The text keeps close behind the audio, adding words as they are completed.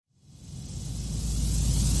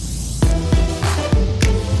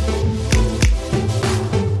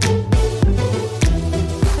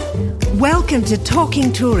Welcome to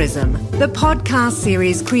Talking Tourism, the podcast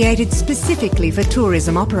series created specifically for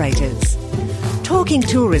tourism operators. Talking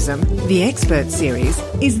Tourism, the expert series,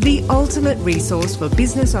 is the ultimate resource for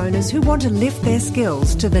business owners who want to lift their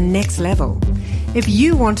skills to the next level. If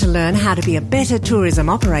you want to learn how to be a better tourism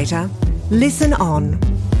operator, listen on.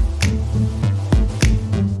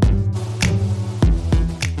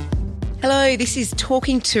 Hello, this is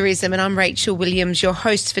Talking Tourism and I'm Rachel Williams, your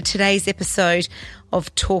host for today's episode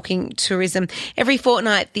of Talking Tourism. Every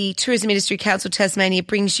fortnight, the Tourism Industry Council Tasmania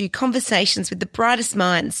brings you conversations with the brightest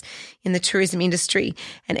minds in the tourism industry,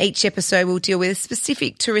 and each episode will deal with a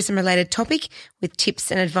specific tourism-related topic with tips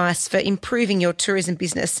and advice for improving your tourism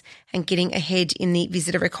business and getting ahead in the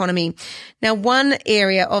visitor economy. Now, one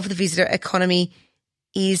area of the visitor economy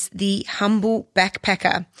is the humble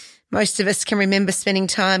backpacker. Most of us can remember spending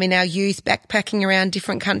time in our youth backpacking around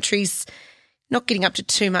different countries, not getting up to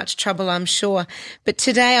too much trouble, I'm sure. But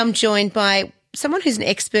today I'm joined by someone who's an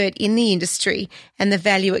expert in the industry and the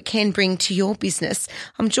value it can bring to your business.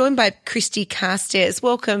 I'm joined by Kristy Carstairs.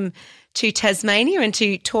 Welcome to Tasmania and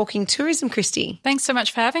to Talking Tourism, Kristy. Thanks so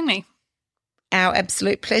much for having me. Our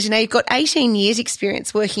absolute pleasure. Now, you've got 18 years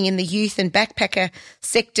experience working in the youth and backpacker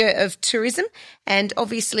sector of tourism, and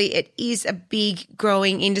obviously it is a big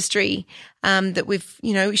growing industry that we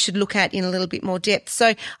should look at in a little bit more depth.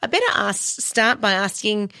 So I better start by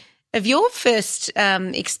asking, of your first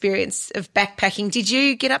experience of backpacking, did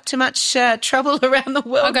you get up to much trouble around the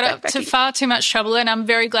world? I got up to far too much trouble, and I'm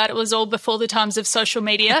very glad it was all before the times of social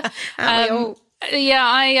media. Aren't we all? Yeah,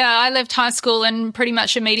 I left high school and pretty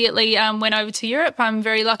much immediately went over to Europe. I'm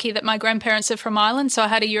very lucky that my grandparents are from Ireland, so I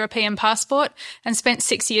had a European passport and spent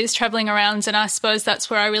 6 years travelling around, and I suppose that's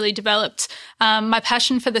where I really developed my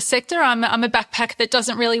passion for the sector. I'm a backpacker that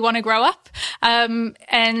doesn't really want to grow up, I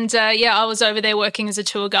was over there working as a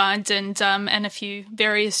tour guide and a few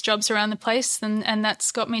various jobs around the place, and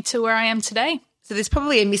that's got me to where I am today. So there's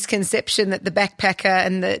probably a misconception that the backpacker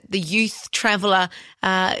and the youth traveller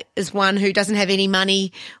is one who doesn't have any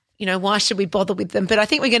money. You know, why should we bother with them? But I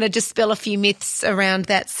think we're going to dispel a few myths around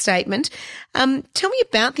that statement. Tell me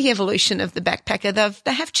about the evolution of the backpacker.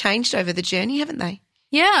 They have changed over the journey, haven't they?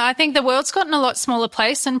 Yeah, I think the world's gotten a lot smaller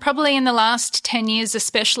place, and probably in the last 10 years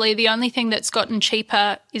especially, the only thing that's gotten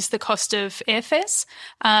cheaper is the cost of airfares.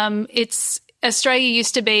 Australia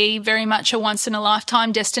used to be very much a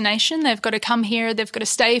once-in-a-lifetime destination. They've got to come here. They've got to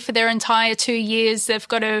stay for their entire 2 years. They've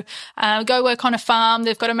got to go work on a farm.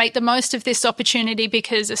 They've got to make the most of this opportunity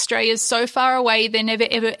because Australia's so far away, they're never,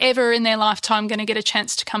 ever, ever in their lifetime going to get a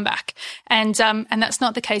chance to come back. And that's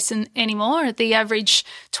not the case anymore. The average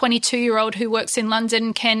 22-year-old who works in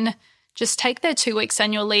London can just take their 2 weeks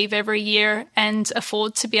annual leave every year and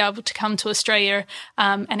afford to be able to come to Australia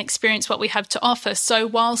and experience what we have to offer. So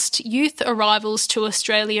whilst youth arrivals to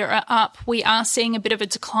Australia are up, we are seeing a bit of a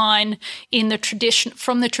decline in the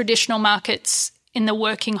traditional markets in the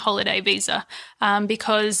working holiday visa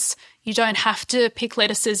because you don't have to pick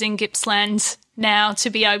lettuces in Gippsland now to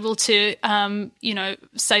be able to,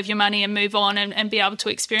 save your money and move on and be able to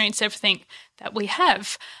experience everything that we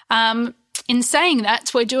have. In saying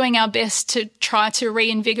that, we're doing our best to try to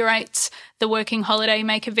reinvigorate the working holiday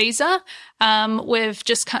maker visa.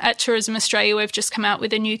 At Tourism Australia, we've just come out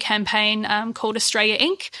with a new campaign called Australia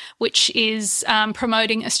Inc., which is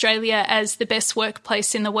promoting Australia as the best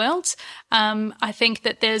workplace in the world. I think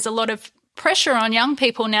that there's a lot of pressure on young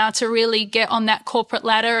people now to really get on that corporate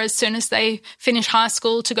ladder as soon as they finish high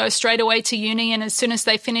school to go straight away to uni, and as soon as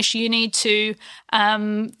they finish uni to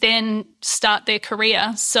then start their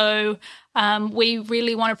career. So we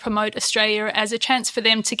really want to promote Australia as a chance for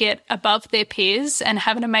them to get above their peers and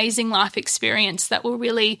have an amazing life experience that will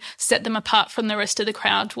really set them apart from the rest of the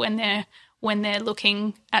crowd when they're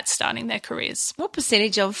looking at starting their careers. What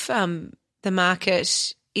percentage of the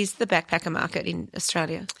market is the backpacker market in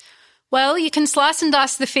Australia? Well, you can slice and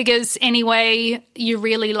dice the figures any way you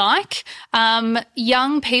really like.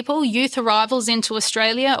 Young people, youth arrivals into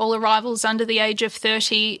Australia, all arrivals under the age of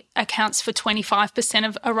 30 accounts for 25%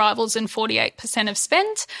 of arrivals and 48% of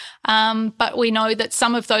spend. But we know that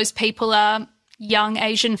some of those people are young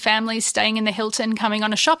Asian families staying in the Hilton, coming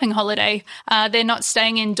on a shopping holiday. They're not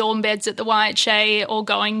staying in dorm beds at the YHA or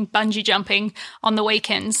going bungee jumping on the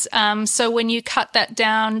weekends. So when you cut that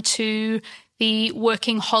down to the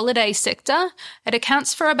working holiday sector, it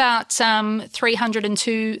accounts for about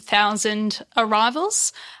 302,000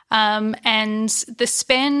 arrivals, and the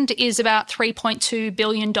spend is about $3.2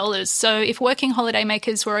 billion. So if working holiday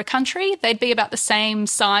makers were a country, they'd be about the same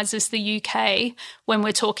size as the UK when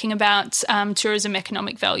we're talking about tourism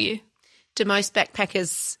economic value. Do most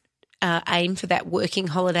backpackers aim for that working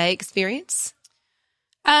holiday experience?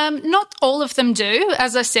 Not all of them do.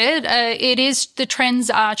 As I said, the trends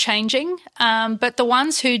are changing, but the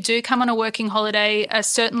ones who do come on a working holiday are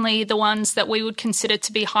certainly the ones that we would consider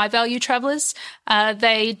to be high value travellers.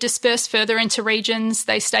 They disperse further into regions,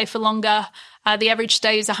 they stay for longer. The average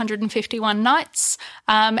stay is 151 nights,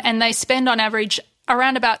 and they spend on average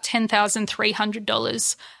around about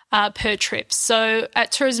 $10,300 per trip. So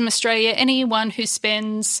at Tourism Australia, anyone who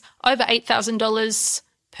spends over $8,000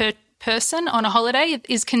 per person on a holiday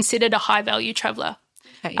is considered a high value traveller.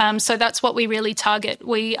 Okay. So that's what we really target.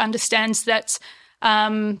 We understand that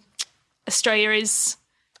Australia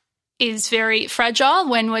is very fragile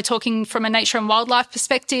when we're talking from a nature and wildlife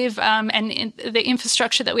perspective, and the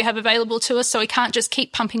infrastructure that we have available to us. So we can't just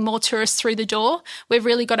keep pumping more tourists through the door. We've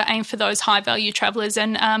really got to aim for those high value travellers,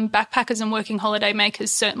 and backpackers and working holiday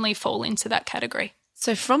makers certainly fall into that category.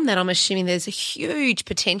 So from that, I'm assuming there's a huge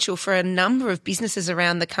potential for a number of businesses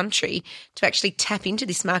around the country to actually tap into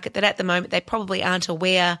this market that at the moment they probably aren't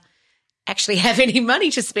aware actually have any money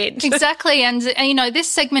to spend. Exactly. And this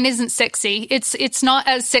segment isn't sexy. It's not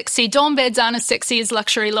as sexy. Dorm beds aren't as sexy as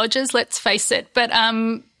luxury lodges, let's face it. But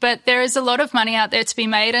there is a lot of money out there to be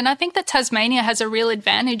made. And I think that Tasmania has a real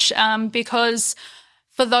advantage because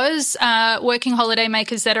for those working holiday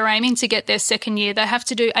makers that are aiming to get their second year, they have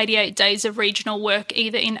to do 88 days of regional work,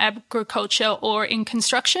 either in agriculture or in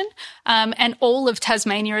construction, and all of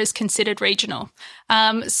Tasmania is considered regional.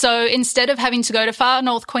 So instead of having to go to far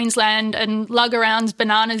north Queensland and lug around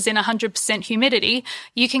bananas in 100% humidity,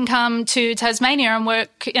 you can come to Tasmania and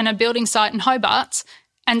work in a building site in Hobart,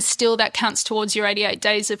 and still that counts towards your 88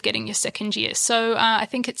 days of getting your second year. So I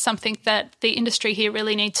think it's something that the industry here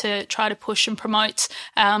really need to try to push and promote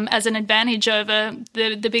as an advantage over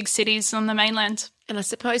the big cities on the mainland. And I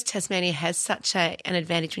suppose Tasmania has such an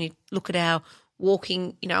advantage when you look at our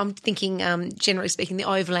walking, I'm thinking, generally speaking, the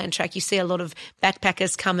overland track. You see a lot of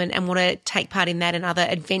backpackers come in and want to take part in that and other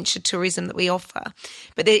adventure tourism that we offer.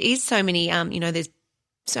 But there is so many, there's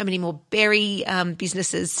so many more berry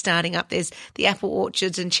businesses starting up. There's the apple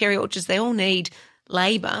orchards and cherry orchards. They all need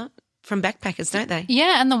labour from backpackers, don't they?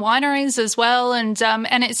 Yeah, and the wineries as well. And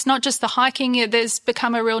it's not just the hiking. There's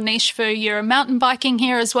become a real niche for your mountain biking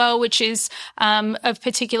here as well, which is of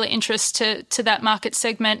particular interest to that market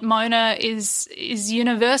segment. Mona is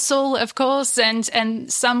universal, of course,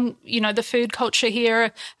 and some, the food culture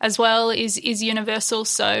here as well is universal.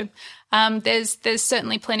 So there's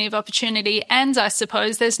certainly plenty of opportunity, and I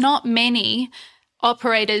suppose there's not many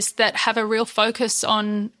operators that have a real focus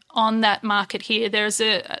on that market here. There's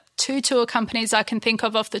two tour companies I can think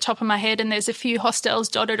of off the top of my head, and there's a few hostels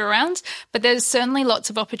dotted around, but there's certainly lots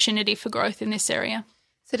of opportunity for growth in this area.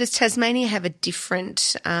 So does Tasmania have a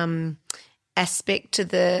different aspect to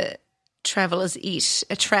the travellers it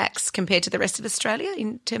attracts compared to the rest of Australia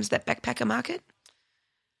in terms of that backpacker market?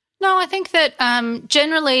 No, I think that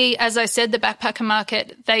generally, as I said, the backpacker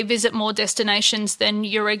market, they visit more destinations than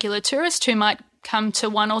your regular tourist who might come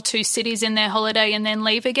to one or two cities in their holiday and then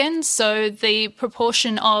leave again. So the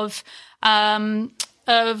proportion of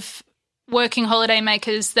working holiday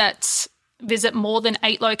makers that visit more than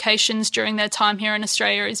 8 locations during their time here in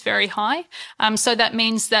Australia is very high. So that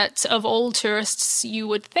means that of all tourists, you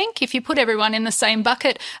would think, if you put everyone in the same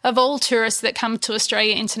bucket, of all tourists that come to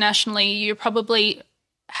Australia internationally, you probably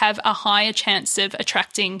have a higher chance of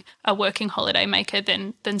attracting a working holiday maker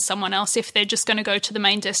than someone else if they're just going to go to the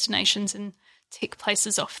main destinations and tick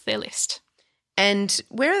places off their list. And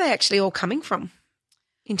where are they actually all coming from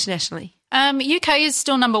internationally? UK is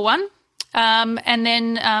still number one, and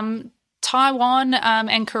then Taiwan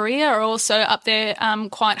and Korea are also up there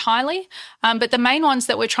quite highly. But the main ones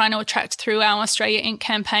that we're trying to attract through our Australia Inc.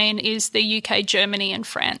 campaign is the UK, Germany and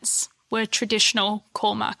France. We're traditional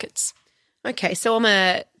core markets. Okay, so I'm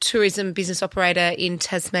a tourism business operator in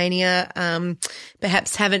Tasmania,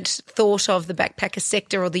 perhaps haven't thought of the backpacker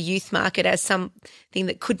sector or the youth market as something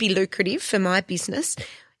that could be lucrative for my business.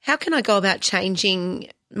 How can I go about changing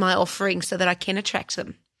my offering so that I can attract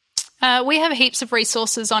them? We have heaps of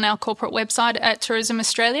resources on our corporate website at Tourism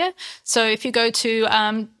Australia. So if you go to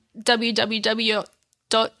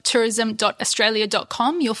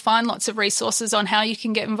www.tourism.australia.com, you'll find lots of resources on how you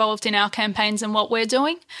can get involved in our campaigns and what we're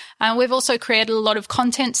doing. We've also created a lot of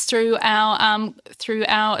content through our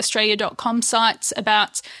australia.com sites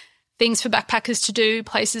about things for backpackers to do,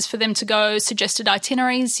 places for them to go, suggested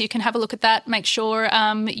itineraries. You can have a look at that, make sure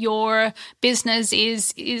your business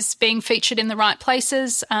is being featured in the right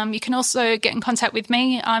places. You can also get in contact with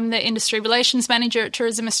me. I'm the Industry Relations Manager at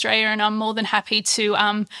Tourism Australia, and I'm more than happy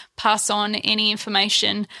to pass on any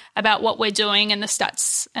information about what we're doing and the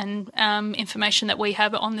stats and information that we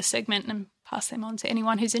have on the segment and pass them on to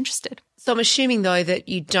anyone who's interested. So I'm assuming, though, that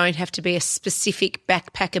you don't have to be a specific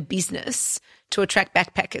backpacker business to attract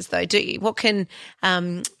backpackers, though, do you? What can,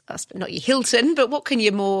 not your Hilton, but what can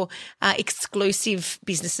your more exclusive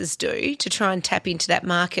businesses do to try and tap into that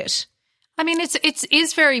market? I mean, it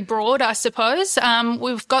is very broad, I suppose.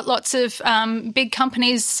 We've got lots of big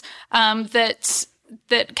companies that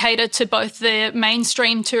cater to both the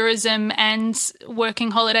mainstream tourism and working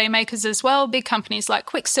holiday makers as well. Big companies like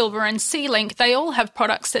Quicksilver and Sealink, they all have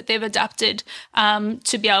products that they've adapted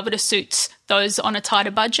to be able to suit those on a tighter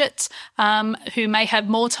budget, who may have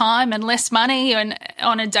more time and less money and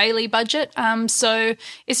on a daily budget. So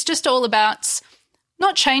it's just all about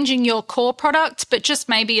not changing your core product, but just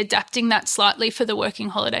maybe adapting that slightly for the working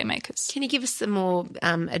holiday makers. Can you give us some more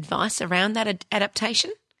advice around that adaptation?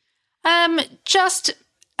 I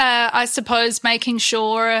suppose, making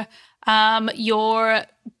sure you're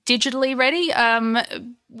digitally ready.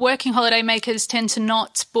 Working holiday makers tend to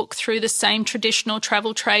not book through the same traditional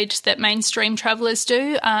travel trade that mainstream travellers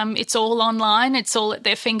do. It's all online. It's all at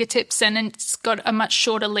their fingertips, and it's got a much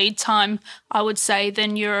shorter lead time, I would say,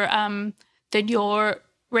 than your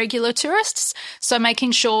regular tourists. So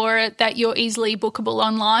making sure that you're easily bookable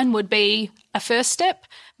online would be a first step.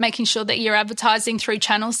 Making sure that you're advertising through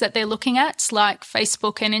channels that they're looking at, like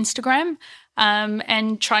Facebook and Instagram,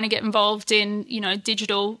 and trying to get involved in,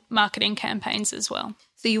 digital marketing campaigns as well.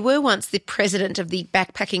 So you were once the president of the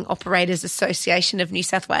Backpacking Operators Association of New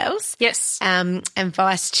South Wales. Yes. And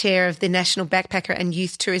vice chair of the National Backpacker and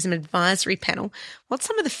Youth Tourism Advisory Panel. What's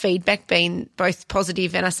some of the feedback been, both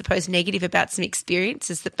positive and I suppose negative, about some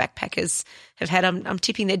experiences that backpackers have had? I'm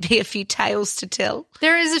tipping there'd be a few tales to tell.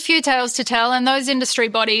 There is a few tales to tell, and those industry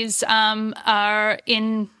bodies are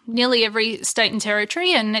in nearly every state and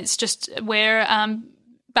territory, and it's just where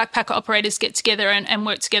backpacker operators get together and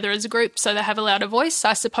work together as a group, so they have a louder voice,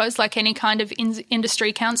 I suppose, like any kind of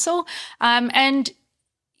industry council. And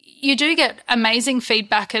you do get amazing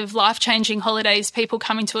feedback of life-changing holidays, people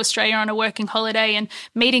coming to Australia on a working holiday and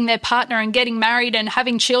meeting their partner and getting married and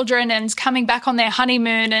having children and coming back on their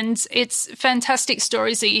honeymoon. And it's fantastic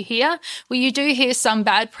stories that you hear. Well, you do hear some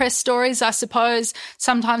bad press stories, I suppose,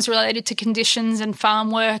 sometimes related to conditions and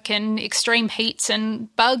farm work and extreme heat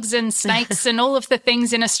and bugs and snakes and all of the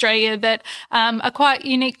things in Australia that are quite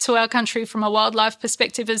unique to our country from a wildlife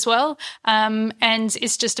perspective as well. And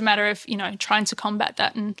it's just a matter of, trying to combat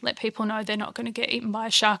that and let people know they're not going to get eaten by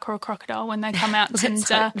a shark or a crocodile when they come out and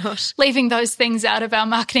leaving those things out of our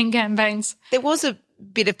marketing campaigns. There was a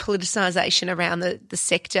bit of politicisation around the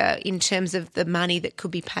sector in terms of the money that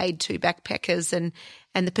could be paid to backpackers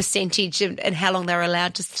and the percentage and how long they're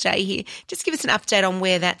allowed to stay here. Just give us an update on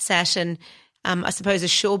where that's at, and I suppose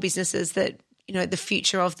assure businesses that the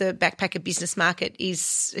future of the backpacker business market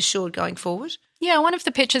is assured going forward. Yeah, one of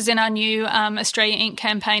the pitches in our new Australia Inc.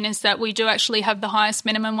 campaign is that we do actually have the highest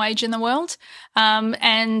minimum wage in the world,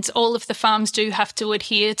 and all of the farms do have to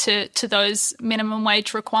adhere to those minimum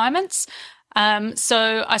wage requirements.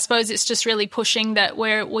 So I suppose it's just really pushing that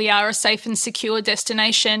where we are a safe and secure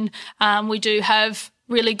destination, we do have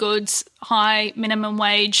really good high minimum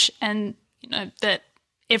wage, and that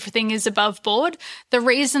everything is above board. The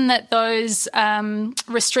reason that those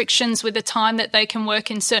restrictions with the time that they can work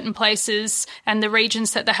in certain places and the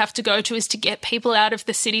regions that they have to go to is to get people out of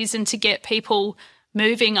the cities and to get people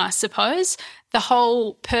moving, I suppose. The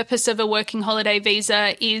whole purpose of a working holiday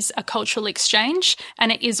visa is a cultural exchange,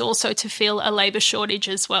 and it is also to fill a labour shortage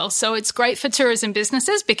as well. So it's great for tourism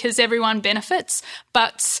businesses because everyone benefits,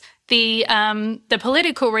 but the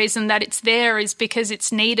political reason that it's there is because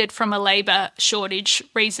it's needed from a labour shortage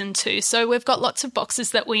reason too. So we've got lots of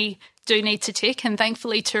boxes that we do need to tick, and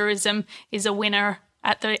thankfully tourism is a winner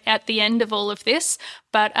at the end of all of this.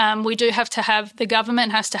 But we do have to have, the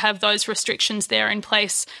government has to have those restrictions there in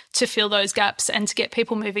place to fill those gaps and to get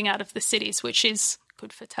people moving out of the cities, which is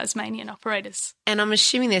good for Tasmanian operators. And I'm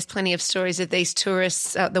assuming there's plenty of stories of these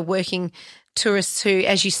tourists, the working tourists who,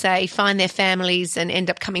 as you say, find their families and end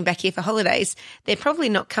up coming back here for holidays. They're probably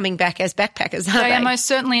not coming back as backpackers, are they? They are most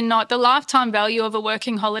certainly not. The lifetime value of a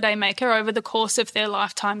working holiday maker over the course of their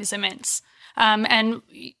lifetime is immense. And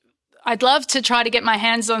I'd love to try to get my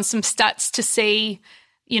hands on some stats to see,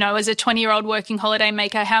 as a 20-year-old working holiday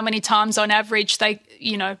maker, how many times on average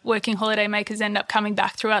working holiday makers end up coming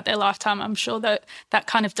back throughout their lifetime. I'm sure that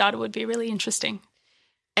kind of data would be really interesting.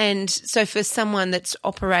 And so for someone that's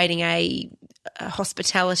operating a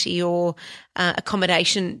hospitality or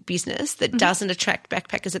accommodation business that doesn't attract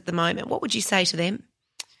backpackers at the moment, what would you say to them?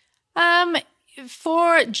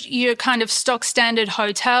 for your kind of stock standard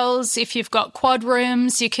hotels, if you've got quad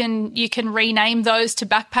rooms, you can rename those to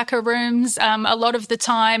backpacker rooms. A lot of the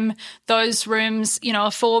time, those rooms,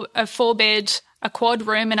 a four bed, a quad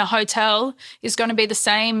room in a hotel is going to be the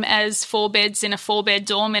same as 4 beds in a 4-bed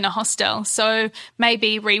dorm in a hostel. So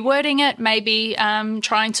maybe rewording it, maybe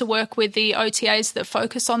trying to work with the OTAs that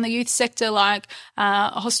focus on the youth sector, like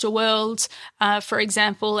Hostel World, for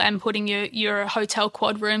example, and putting your hotel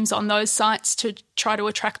quad rooms on those sites to try to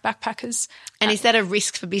attract backpackers. And is that a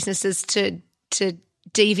risk for businesses to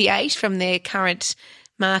deviate from their current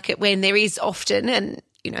market when there is often, and,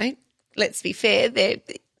 let's be fair,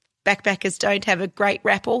 backpackers don't have a great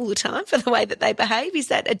rap all the time for the way that they behave? Is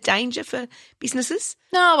that a danger for businesses?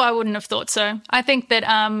 No, I wouldn't have thought so. I think that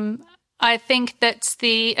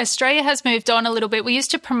Australia has moved on a little bit. We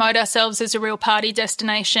used to promote ourselves as a real party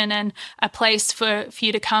destination and a place for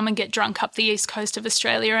you to come and get drunk up the east coast of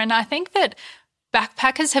Australia. And I think that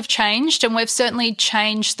backpackers have changed, and we've certainly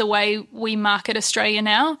changed the way we market Australia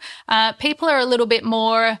now. People are a little bit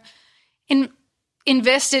more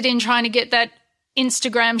invested in trying to get that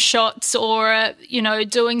Instagram shots, or,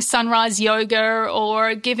 doing sunrise yoga,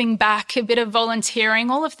 or giving back, a bit of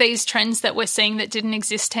volunteering, all of these trends that we're seeing that didn't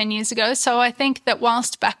exist 10 years ago. So I think that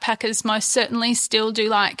whilst backpackers most certainly still do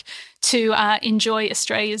like to enjoy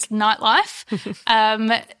Australia's nightlife,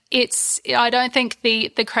 I don't think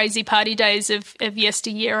the crazy party days of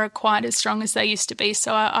yesteryear are quite as strong as they used to be.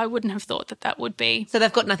 So I wouldn't have thought that would be. So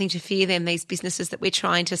they've got nothing to fear then, these businesses that we're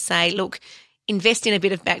trying to say, look, invest in a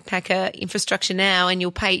bit of backpacker infrastructure now and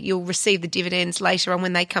you'll receive the dividends later on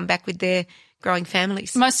when they come back with their growing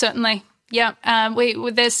families. Most certainly. Yeah,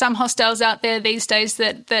 there's some hostels out there these days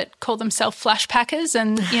that call themselves flash packers,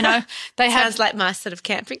 and they have sounds like my sort of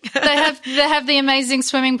camping. they have the amazing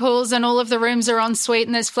swimming pools, and all of the rooms are en suite,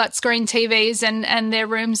 and there's flat screen TVs, and their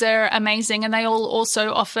rooms are amazing, and they all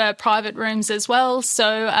also offer private rooms as well.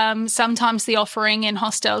 So sometimes the offering in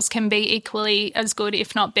hostels can be equally as good,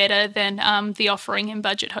 if not better, than the offering in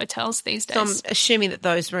budget hotels these days. So I'm assuming that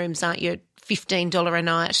those rooms aren't your $15 a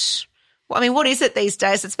night. I mean, what is it these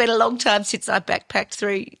days? It's been a long time since I backpacked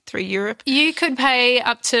through Europe. You could pay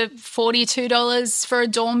up to $42 for a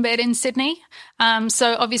dorm bed in Sydney.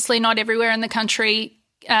 So obviously not everywhere in the country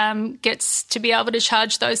gets to be able to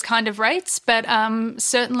charge those kind of rates, but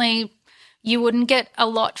certainly you wouldn't get a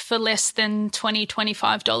lot for less than $20,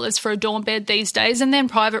 $25 for a dorm bed these days. And then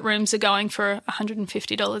private rooms are going for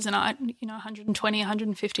 $150 a night, $120,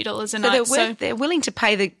 $150 a night. So they're willing to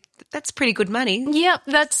pay that's pretty good money. Yep,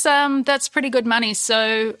 that's pretty good money.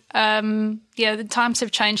 So, the times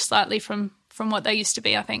have changed slightly from what they used to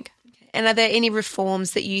be, I think. And are there any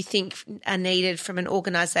reforms that you think are needed from an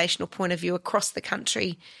organisational point of view across the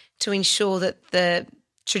country to ensure that the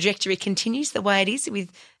trajectory continues the way it is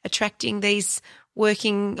with attracting these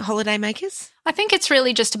working holiday makers? I think it's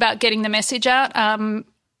really just about getting the message out.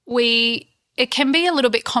 It can be a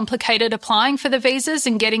little bit complicated applying for the visas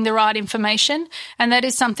and getting the right information, and that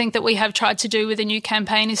is something that we have tried to do with the new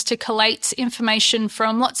campaign, is to collate information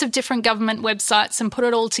from lots of different government websites and put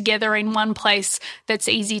it all together in one place that's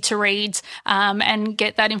easy to read, and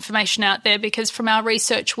get that information out there, because from our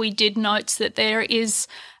research we did note that there is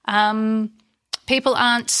people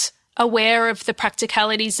aren't aware of the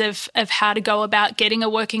practicalities of how to go about getting a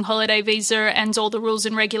working holiday visa and all the rules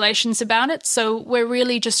and regulations about it. So we're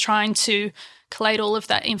really just trying to collate all of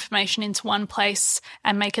that information into one place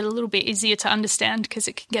and make it a little bit easier to understand, because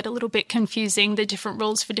it can get a little bit confusing, the different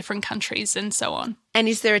rules for different countries and so on. And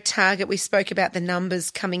is there a target? We spoke about the numbers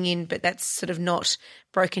coming in, but that's sort of not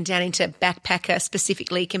broken down into backpacker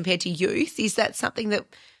specifically compared to youth. Is that something that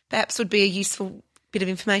perhaps would be a useful bit of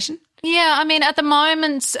information? Yeah, I mean, at the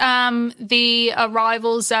moment, the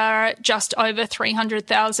arrivals are just over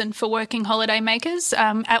 300,000 for working holiday makers.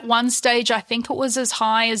 At one stage, I think it was as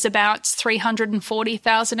high as about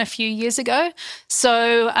 340,000 a few years ago.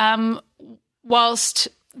 So whilst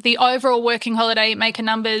the overall working holiday maker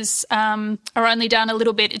numbers are only down a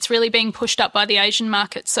little bit, it's really being pushed up by the Asian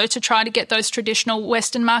markets. So to try to get those traditional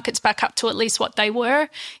Western markets back up to at least what they were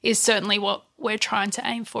is certainly what we're trying to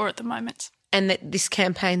aim for at the moment. And that this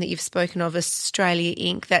campaign that you've spoken of, Australia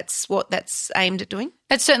Inc., that's what that's aimed at doing?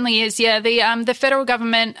 It certainly is, yeah. The federal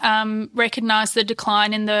government recognised the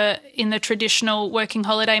decline in the traditional working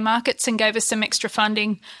holiday markets and gave us some extra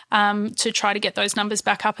funding to try to get those numbers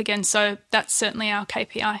back up again. So that's certainly our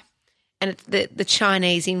KPI. And the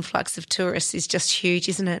Chinese influx of tourists is just huge,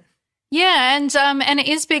 isn't it? Yeah, and it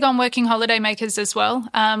is big on working holiday makers as well.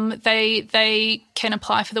 They can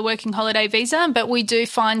apply for the working holiday visa, but we do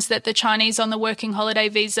find that the Chinese on the working holiday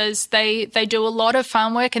visas, they do a lot of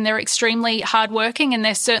farm work and they're extremely hardworking, and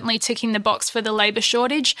they're certainly ticking the box for the labour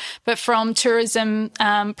shortage. But from tourism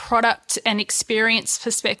product and experience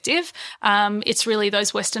perspective, it's really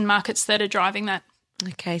those Western markets that are driving that.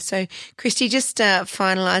 Okay, so Christy, just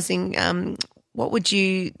finalising. What would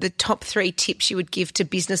the top 3 tips you would give to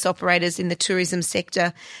business operators in the tourism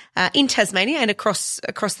sector in Tasmania and across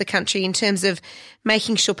the country in terms of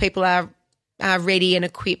making sure people are ready and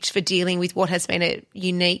equipped for dealing with what has been a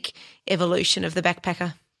unique evolution of the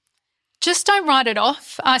backpacker? Just don't write it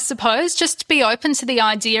off, I suppose. Just be open to the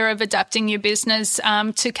idea of adapting your business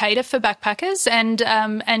to cater for backpackers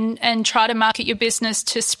and try to market your business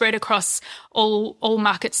to spread across all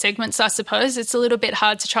market segments, I suppose. It's a little bit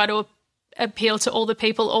hard to try to appeal to all the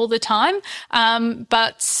people all the time,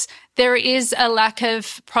 but there is a lack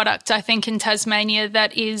of product, I think, in Tasmania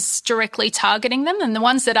that is directly targeting them, and the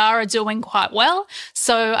ones that are doing quite well.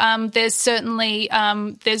 So there's certainly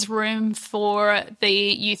there's room for the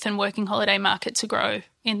youth and working holiday market to grow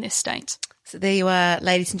in this state. So there you are,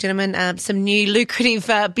 ladies and gentlemen. Some new lucrative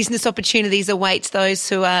business opportunities await those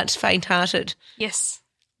who aren't faint-hearted. Yes.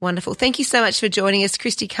 Wonderful. Thank you so much for joining us,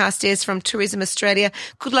 Christy Carstairs from Tourism Australia.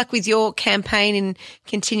 Good luck with your campaign in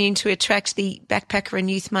continuing to attract the backpacker and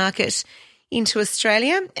youth market into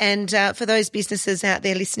Australia. And for those businesses out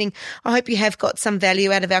there listening, I hope you have got some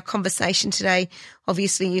value out of our conversation today.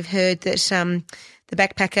 Obviously, you've heard that the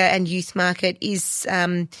backpacker and youth market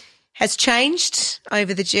has changed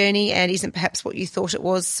over the journey and isn't perhaps what you thought it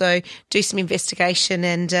was. So do some investigation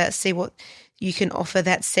and see what you can offer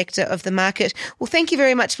that sector of the market. Well, thank you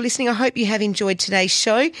very much for listening. I hope you have enjoyed today's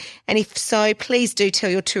show. And if so, please do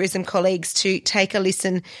tell your tourism colleagues to take a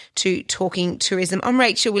listen to Talking Tourism. I'm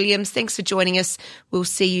Rachel Williams. Thanks for joining us. We'll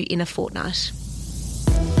see you in a fortnight.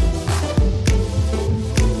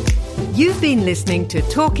 You've been listening to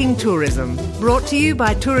Talking Tourism, brought to you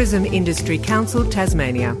by Tourism Industry Council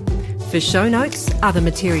Tasmania. For show notes, other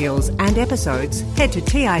materials and episodes, head to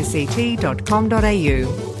tict.com.au.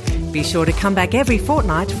 Be sure to come back every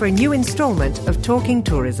fortnight for a new instalment of Talking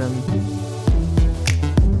Tourism.